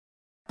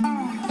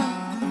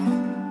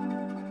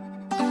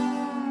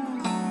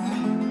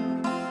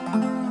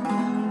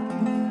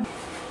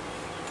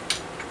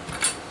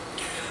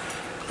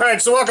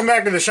Alright, so welcome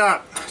back to the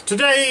shop.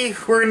 Today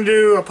we're going to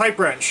do a pipe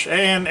wrench,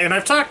 and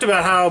I've talked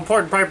about how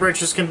important pipe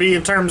wrenches can be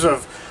in terms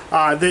of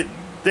that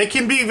they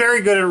can be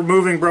very good at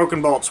removing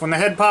broken bolts. When the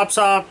head pops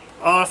off,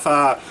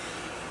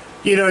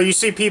 you know, you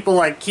see people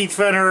like Keith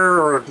Fenner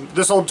or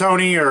this old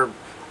Tony, or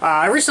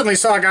I recently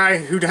saw a guy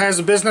who has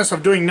a business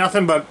of doing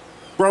nothing but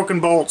broken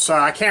bolts.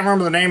 I can't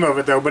remember the name of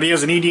it though, but he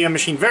has an EDM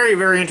machine. Very,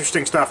 very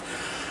interesting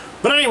stuff.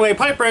 But anyway,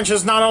 pipe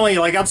wrenches, not only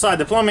like outside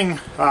the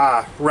plumbing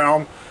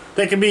realm,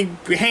 they can be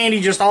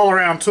handy just all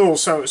around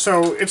tools. So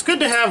it's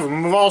good to have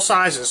them of all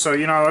sizes. So,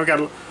 you know, I've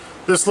got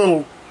this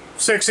little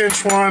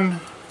 6-inch one,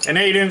 an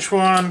 8-inch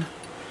one,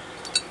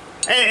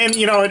 and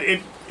you know,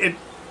 it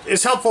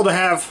is helpful to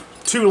have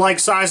two like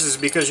sizes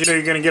because you know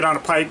you're going to get on a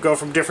pipe, go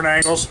from different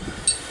angles.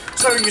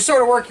 So you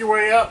sort of work your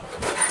way up,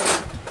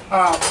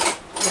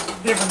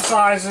 different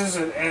sizes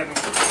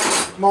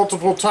and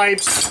multiple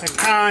types and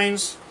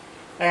kinds,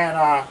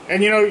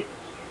 and you know,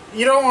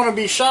 you don't want to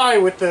be shy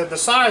with the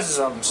sizes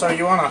of them, so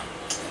you want to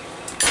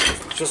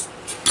just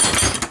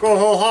go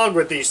whole hog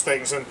with these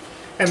things.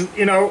 And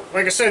you know,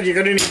 like I said, you're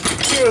going to need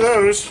 2 of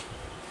those,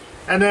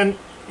 and then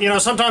you know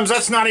sometimes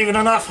that's not even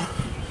enough,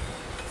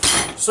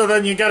 so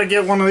then you got to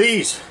get one of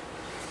these,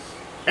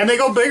 and they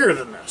go bigger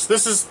than this.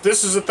 This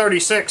is a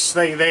 36.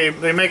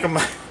 They make them.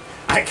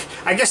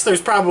 I guess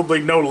there's probably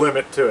no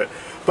limit to it,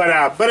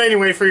 but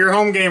anyway, for your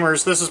home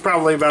gamers, this is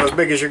probably about as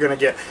big as you're going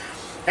to get.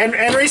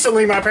 And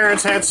recently my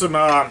parents had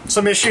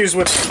some issues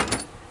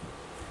with,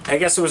 I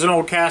guess it was an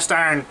old cast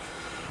iron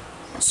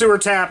sewer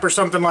tap or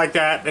something like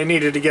that. They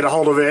needed to get a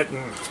hold of it,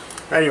 and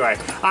anyway,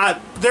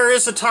 there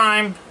is a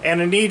time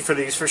and a need for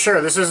these for sure.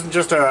 This isn't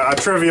just a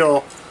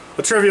trivial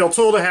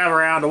tool to have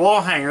around a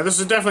wall hanger. This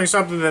is definitely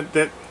something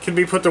that can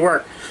be put to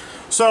work.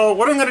 So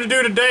what I'm going to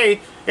do today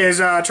is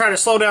try to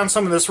slow down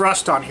some of this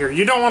rust on here.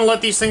 You don't want to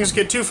let these things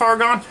get too far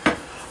gone.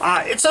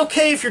 It's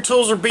okay if your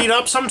tools are beat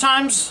up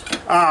sometimes.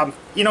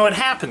 You know, it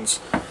happens.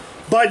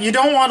 But you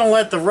don't want to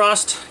let the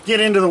rust get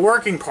into the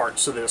working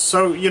parts of this.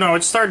 So, you know,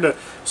 it's starting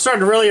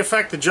to really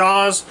affect the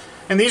jaws.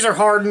 And these are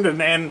hardened,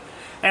 and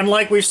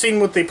like we've seen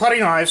with the putty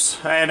knives,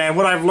 and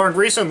what I've learned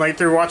recently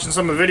through watching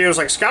some of the videos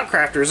like Scout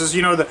Crafters is,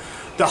 you know,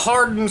 the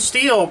hardened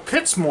steel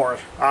pits more.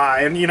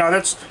 And, you know,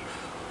 that's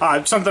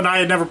something I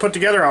had never put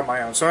together on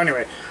my own. So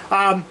anyway,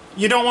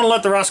 you don't want to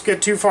let the rust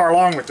get too far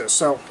along with this.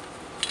 So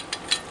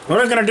what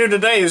I'm going to do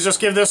today is just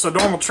give this a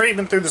normal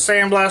treatment through the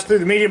sandblast, through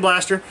the media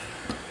blaster,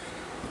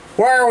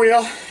 wire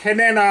wheel, and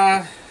then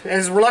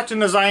as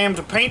reluctant as I am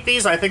to paint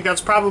these, I think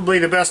that's probably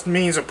the best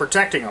means of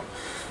protecting them.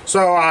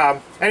 So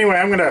anyway,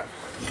 I'm going to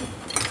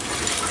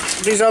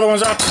put these other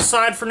ones off to the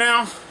side for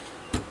now,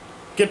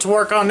 get to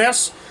work on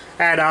this,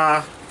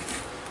 and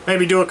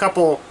maybe do a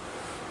couple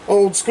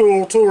old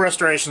school tool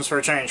restorations for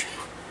a change.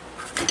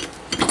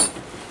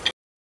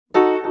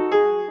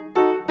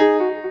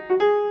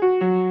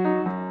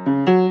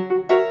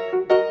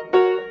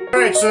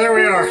 Alright, so there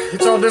we are.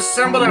 It's all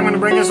disassembled. I'm going to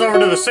bring this over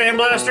to the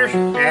sandblaster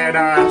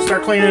and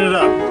start cleaning it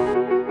up.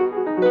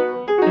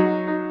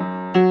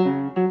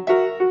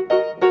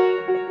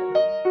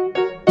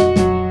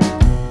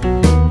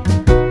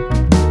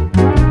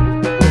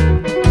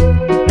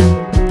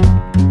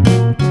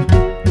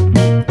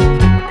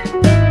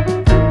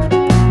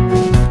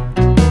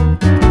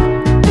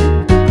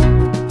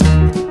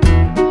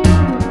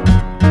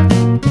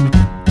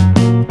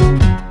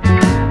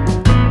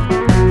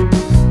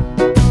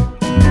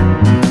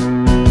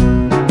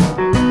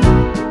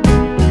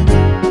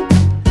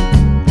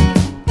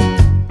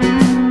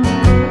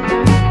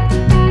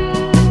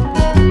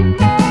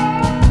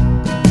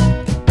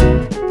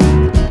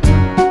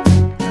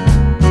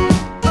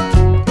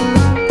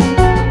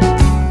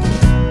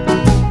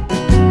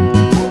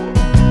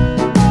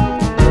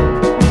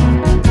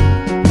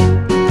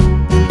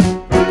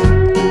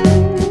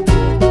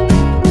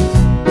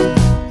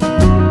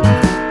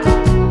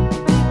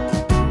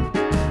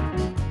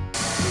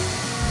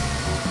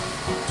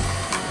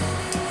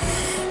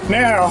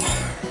 Now,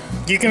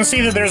 you can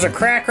see that there's a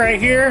crack right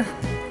here,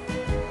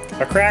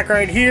 a crack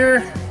right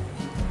here,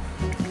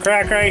 a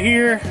crack right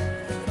here,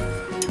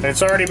 and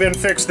it's already been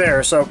fixed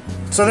there. So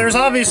there's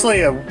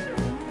obviously a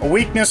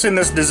weakness in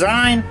this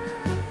design,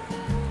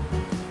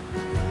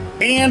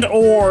 and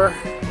or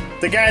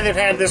the guy that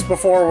had this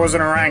before was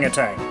an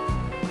orangutan.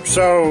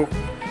 So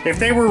if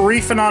they were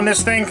reefing on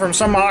this thing from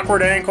some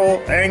awkward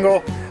angle,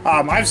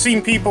 I've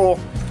seen people,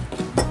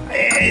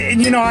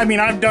 and you know, I mean,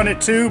 I've done it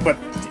too, but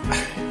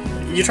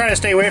you try to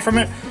stay away from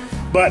it.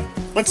 But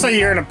let's say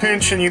you're in a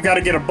pinch and you've got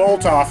to get a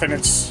bolt off and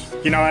it's,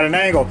 you know, at an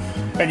angle,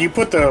 and you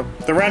put the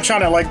wrench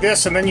on it like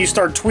this, and then you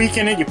start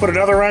tweaking it, you put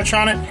another wrench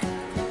on it.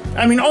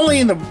 I mean, only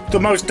in the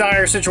most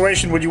dire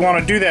situation would you want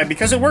to do that,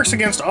 because it works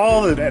against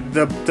all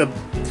the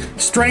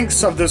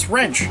strengths of this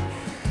wrench.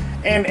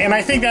 And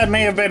I think that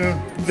may have been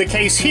the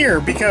case here,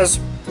 because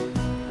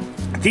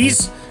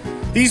these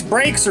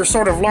brakes are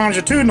sort of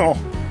longitudinal,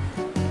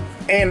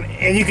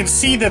 and you can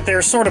see that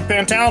they're sort of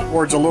bent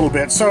outwards a little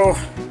bit. So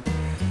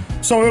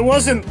it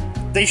wasn't,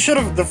 they should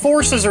have, the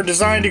forces are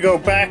designed to go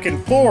back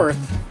and forth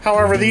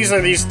However, these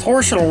are these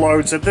torsional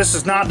loads that this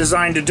is not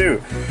designed to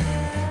do.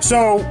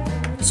 So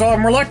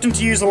I'm reluctant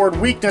to use the word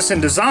weakness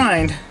in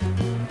design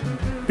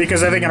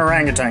because I think an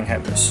orangutan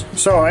had this.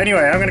 So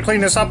anyway, I'm going to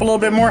clean this up a little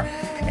bit more.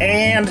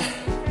 And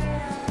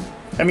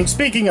I mean,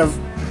 speaking of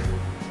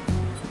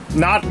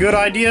not good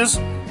ideas,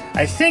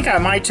 I think I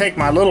might take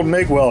my little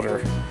MIG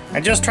welder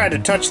and just try to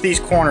touch these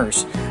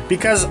corners,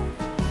 because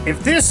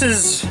if this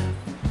is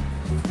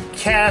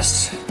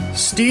cast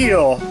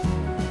steel,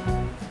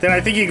 then I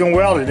think you can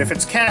weld it. If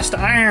it's cast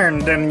iron,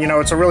 then, you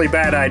know, it's a really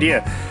bad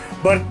idea.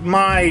 But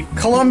my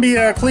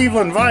Columbia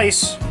Cleveland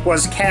vise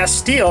was cast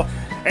steel,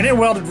 and it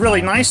welded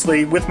really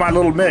nicely with my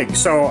little MIG.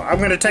 So I'm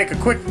going to take a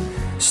quick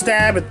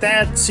stab at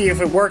that, see if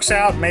it works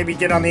out, maybe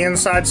get on the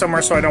inside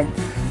somewhere so I don't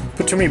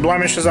put too many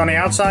blemishes on the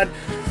outside.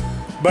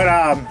 But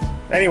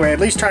anyway, at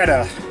least try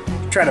to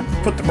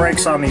put the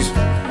brakes on these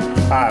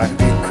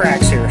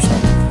cracks here. So.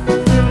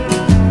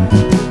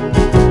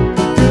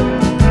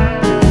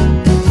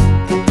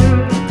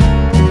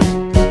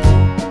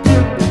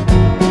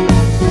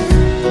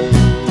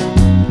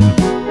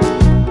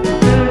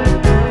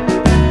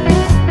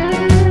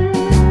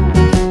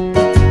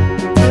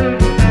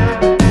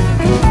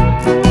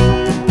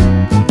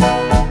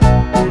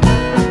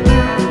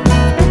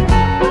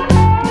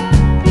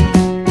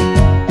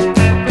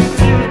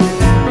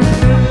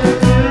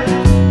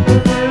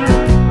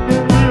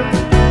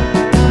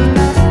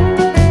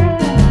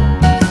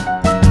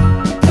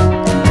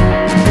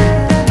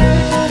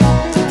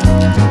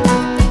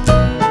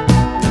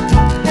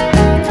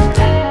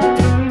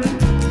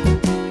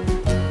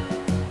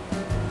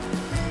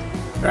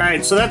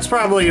 Alright, so that's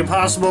probably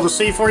impossible to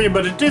see for you,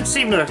 but it did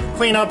seem to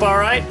clean up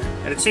alright,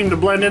 and it seemed to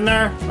blend in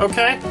there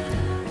okay.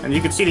 And you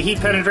can see the heat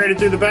penetrated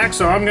through the back,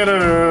 so I'm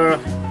gonna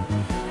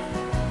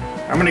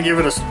give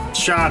it a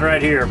shot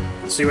right here.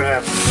 Let's see what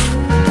happens.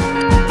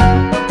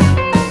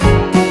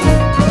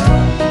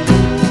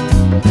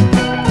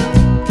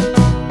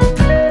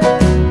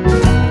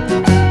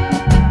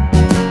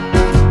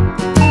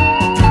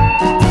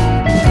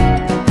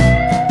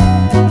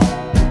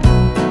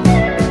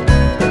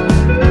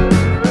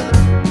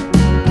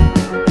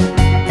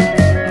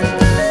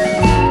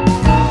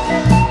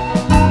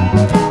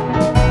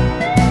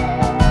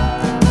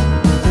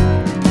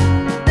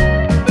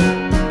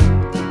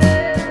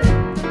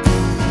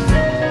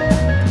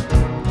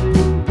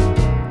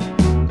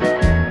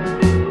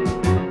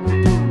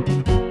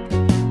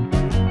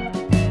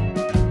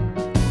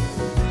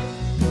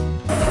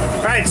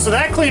 So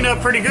that cleaned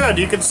up pretty good.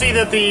 You can see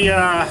that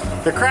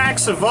the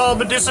cracks have all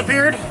but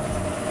disappeared.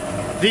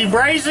 The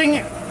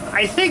brazing,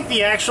 I think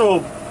the actual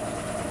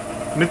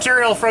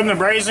material from the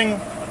brazing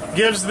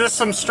gives this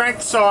some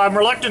strength, so I'm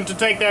reluctant to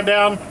take that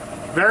down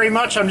very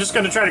much. I'm just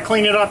going to try to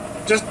clean it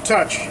up just a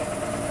touch.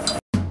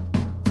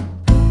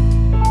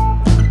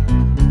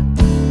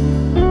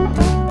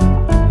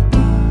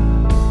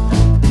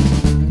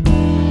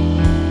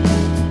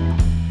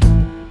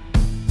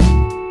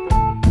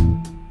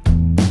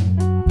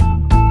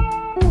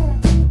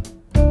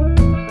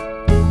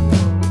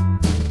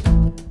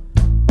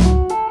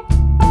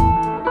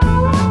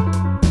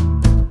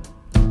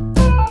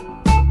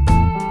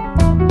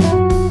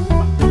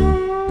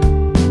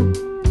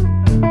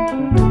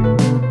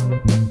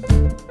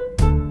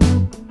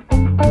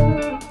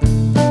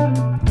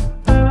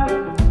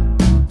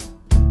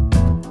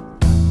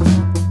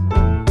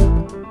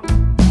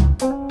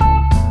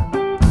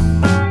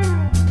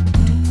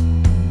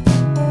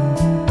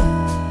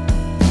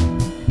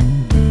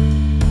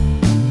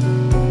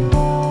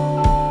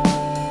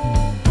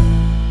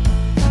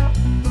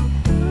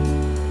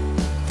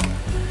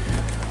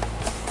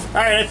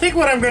 Alright, I think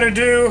what I'm going to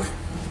do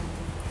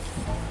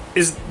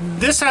is,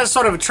 this has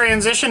sort of a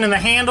transition in the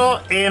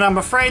handle, and I'm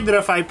afraid that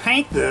if I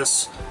paint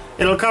this,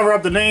 it'll cover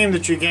up the name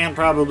that you can't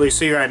probably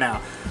see right now.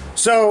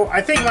 So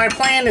I think my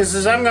plan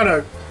is I'm going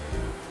to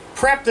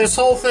prep this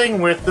whole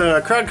thing with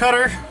the Krud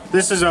Kutter.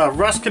 This is a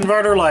rust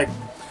converter, like,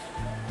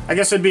 I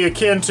guess it'd be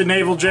akin to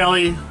navel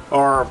jelly,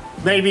 or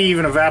maybe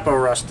even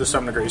Evapor Rust to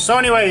some degree. So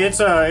anyway, it's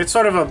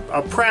sort of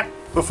a prep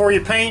before you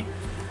paint.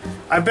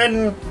 I've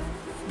been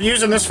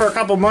using this for a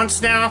couple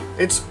months now.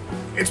 It's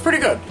pretty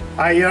good.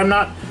 I'm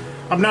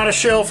not a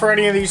shill for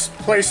any of these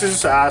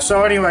places.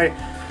 So anyway,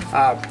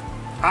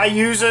 I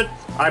use it.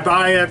 I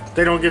buy it.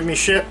 They don't give me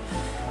shit.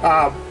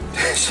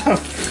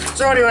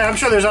 So anyway, I'm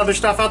sure there's other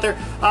stuff out there.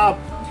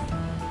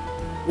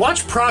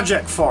 Watch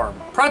Project Farm.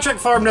 Project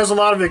Farm does a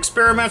lot of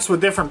experiments with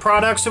different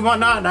products and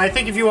whatnot, and I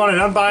think if you want an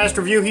unbiased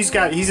review,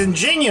 he's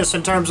ingenious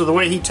in terms of the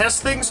way he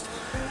tests things.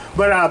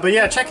 But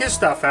yeah, check his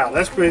stuff out.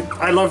 That's great.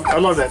 I love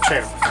that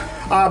channel.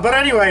 But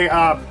anyway,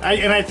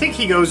 I think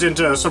he goes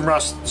into some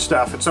rust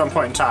stuff at some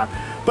point in time.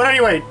 But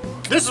anyway,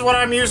 this is what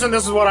I'm using.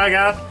 This is what I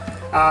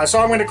got. So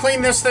I'm going to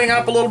clean this thing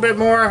up a little bit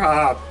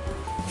more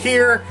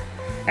here,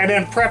 and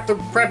then prep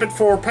it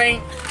for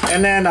paint.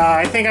 And then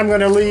I think I'm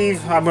going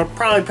to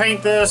probably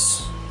paint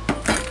this,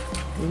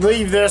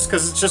 leave this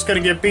because it's just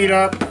going to get beat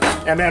up,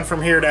 and then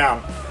from here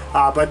down.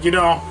 But you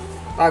know,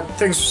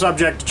 things are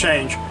subject to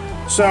change.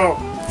 So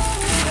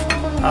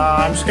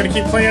I'm just going to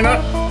keep cleaning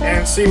up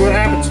and see what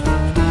happens.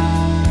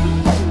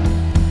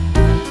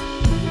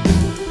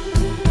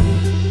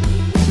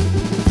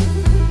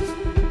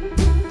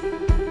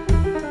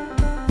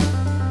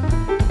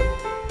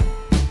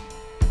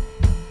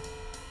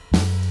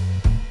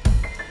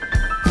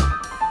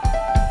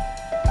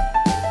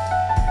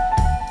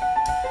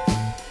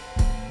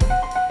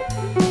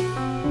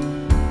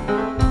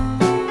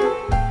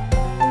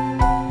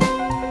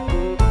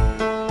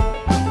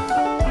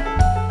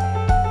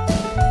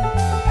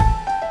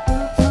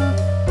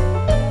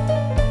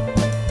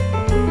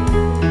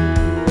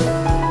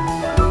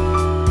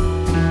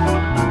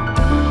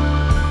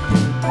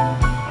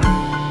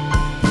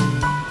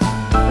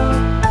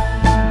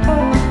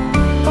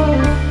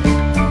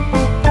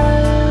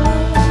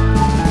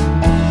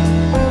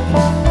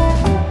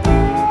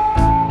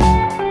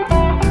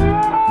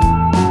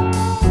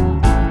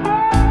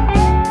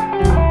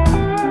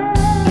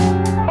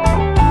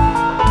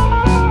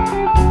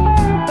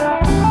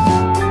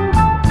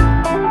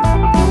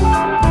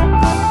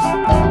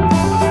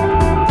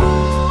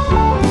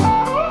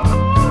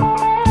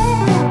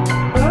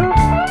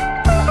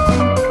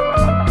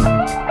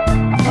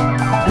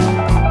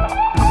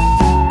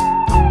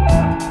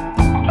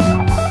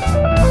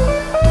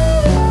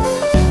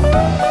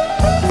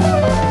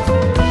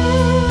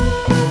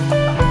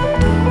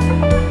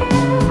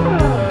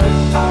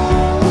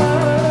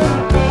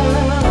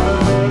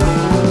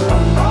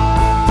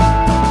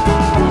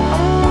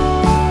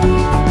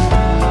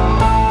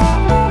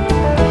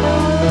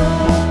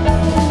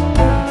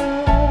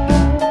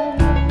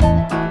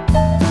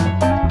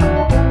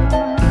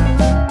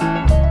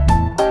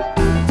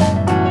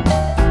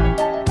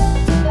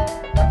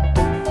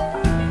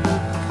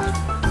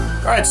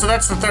 Alright, so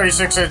that's the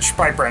 36-inch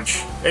pipe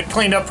wrench. It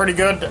cleaned up pretty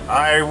good.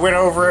 I went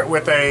over it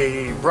with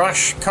a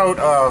brush coat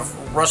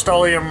of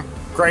Rust-Oleum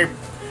gray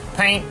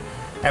paint,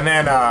 and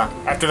then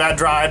after that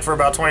dried for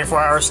about 24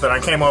 hours, then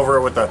I came over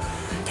it with the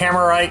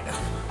Hammerite.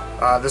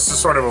 This is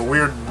sort of a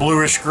weird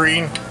bluish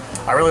green.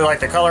 I really like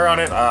the color on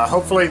it.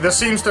 Hopefully, this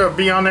seems to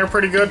be on there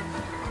pretty good.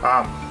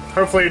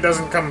 Hopefully it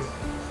doesn't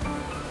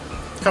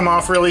come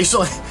off real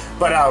easily.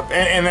 But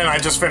and then I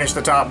just finished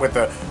the top with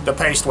the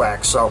paste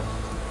wax. So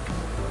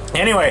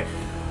anyway,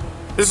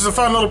 this is a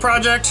fun little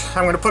project.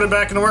 I'm going to put it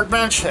back in the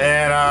workbench,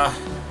 and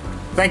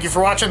thank you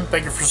for watching.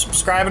 Thank you for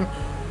subscribing.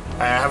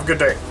 Have a good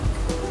day.